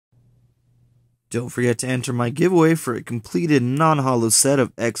Don't forget to enter my giveaway for a completed non-holo set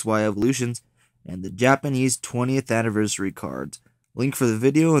of XY Evolutions and the Japanese 20th anniversary cards. Link for the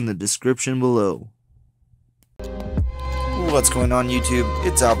video in the description below. What's going on YouTube?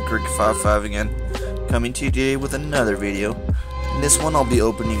 It's Albuquerque55 again, coming to you today with another video. In this one I'll be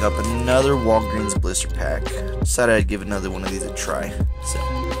opening up another Walgreens blister pack. Decided I'd give another one of these a try. So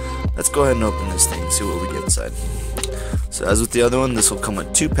let's go ahead and open this thing and see what we get inside. So as with the other one, this will come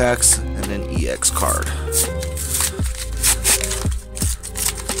with 2 packs and an EX card.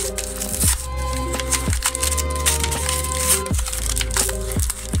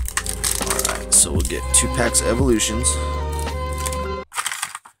 Alright, so we'll get 2 packs of Evolutions.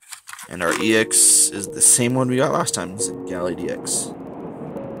 And our EX is the same one we got last time. It's a Galley DX.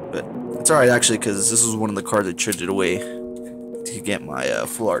 But it's alright actually, because this was one of the cards I traded away to get my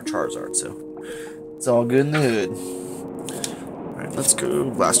full art Charizard. So it's all good in the hood. Alright, let's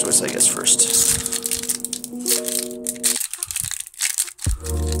go Blastoise, I guess, first.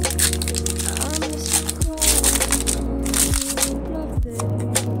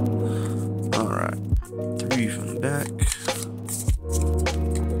 Alright, 3 from the back.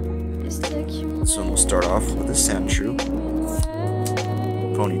 This one will start off with a Sandshrew,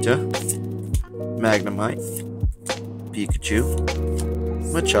 Ponyta, Magnemite, Pikachu,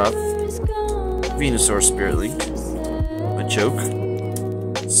 Machop, Venusaur Spirit Link, Machoke,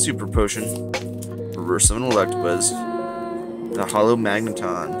 Super Potion, Reverse of an Electabuzz, the Holo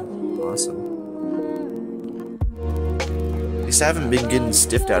Magneton. Awesome. At least I haven't been getting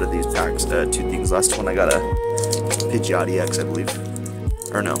stiffed out of these packs. 2 things. Last one I got a Pidgeot EX, I believe.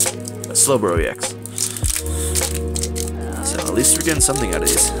 Or no, a Slowbro EX. So at least we're getting something out of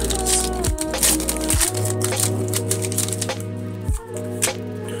these.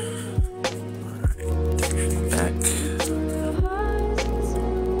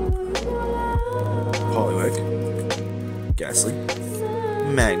 Ghastly,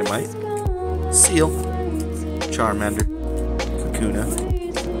 Magnemite, Seal, Charmander, Kakuna,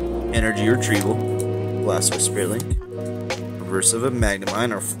 Energy Retrieval, Blastoise Spirit Link, Reverse of a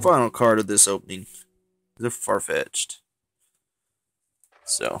Magnemite. Our final card of this opening is a Farfetch'd.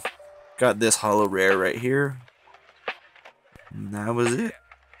 So, got this holo rare right here. And that was it.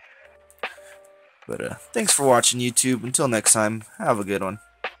 But thanks for watching YouTube. Until next time, have a good one.